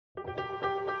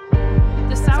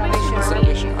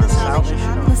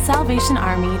the Salvation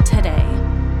Army today.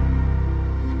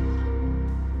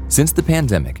 Since the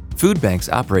pandemic, food banks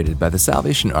operated by the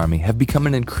Salvation Army have become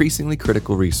an increasingly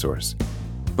critical resource.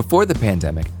 Before the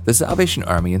pandemic, the Salvation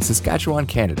Army in Saskatchewan,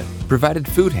 Canada, provided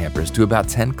food hampers to about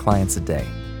 10 clients a day.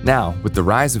 Now, with the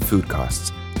rise of food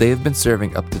costs, they have been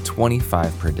serving up to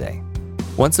 25 per day.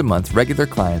 Once a month, regular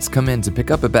clients come in to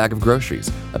pick up a bag of groceries,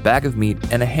 a bag of meat,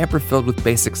 and a hamper filled with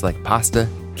basics like pasta,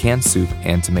 canned soup,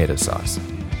 and tomato sauce.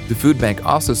 The food bank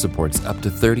also supports up to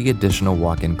 30 additional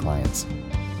walk-in clients.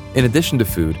 In addition to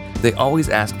food, they always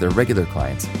ask their regular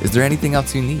clients, is there anything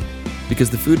else you need? Because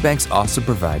the food banks also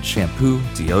provide shampoo,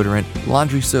 deodorant,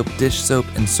 laundry soap, dish soap,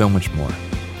 and so much more.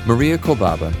 Maria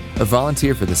Kolbaba, a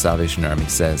volunteer for the Salvation Army,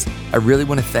 says, I really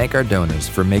want to thank our donors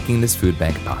for making this food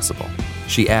bank possible.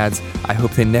 She adds, I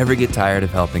hope they never get tired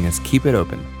of helping us keep it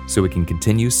open so we can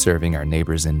continue serving our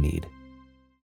neighbors in need.